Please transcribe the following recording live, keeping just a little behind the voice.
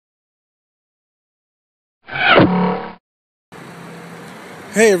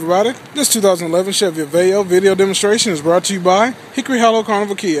Hey everybody, this 2011 Chevy Aveo video demonstration is brought to you by Hickory Hollow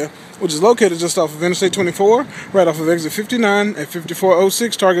Carnival KIA, which is located just off of Interstate 24, right off of exit 59 at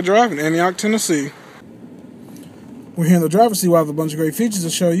 5406 Target Drive in Antioch, Tennessee. We're here in the driver's seat. We'll have a bunch of great features to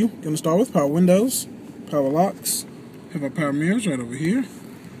show you. Going to start with power windows, power locks, have our power mirrors right over here.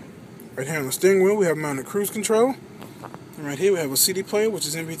 Right here on the steering wheel we have mounted cruise control. And right here we have a CD player which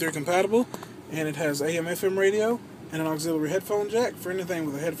is MP3 compatible, and it has AM/FM radio and an auxiliary headphone jack for anything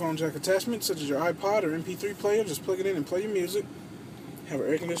with a headphone jack attachment, such as your iPod or MP3 player. Just plug it in and play your music. Have our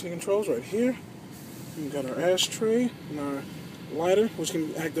air conditioning controls right here. We've got our ashtray and our lighter, which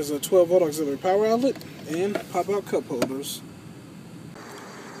can act as a 12-volt auxiliary power outlet, and pop-out cup holders.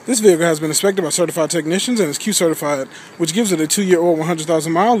 This vehicle has been inspected by certified technicians and is Q certified, which gives it a 2-year or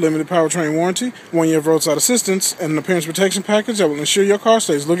 100,000-mile limited powertrain warranty, 1 year of roadside assistance, and an appearance protection package that will ensure your car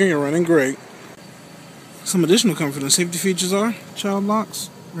stays looking and running great. Some additional comfort and safety features are child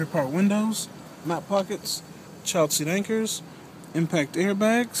locks, rear power windows, map pockets, child seat anchors, impact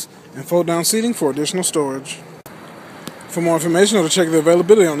airbags, and fold-down seating for additional storage. For more information or to check the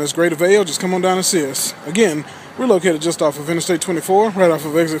availability on this great Aveo, just come on down and see us. Again, we're located just off of Interstate 24, right off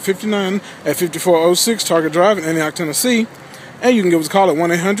of exit 59 at 5406 Target Drive in Antioch, Tennessee. And you can give us a call at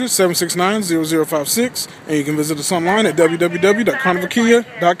 1-800-769-0056, and you can visit us online at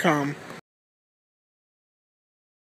www.carnivalkia.com.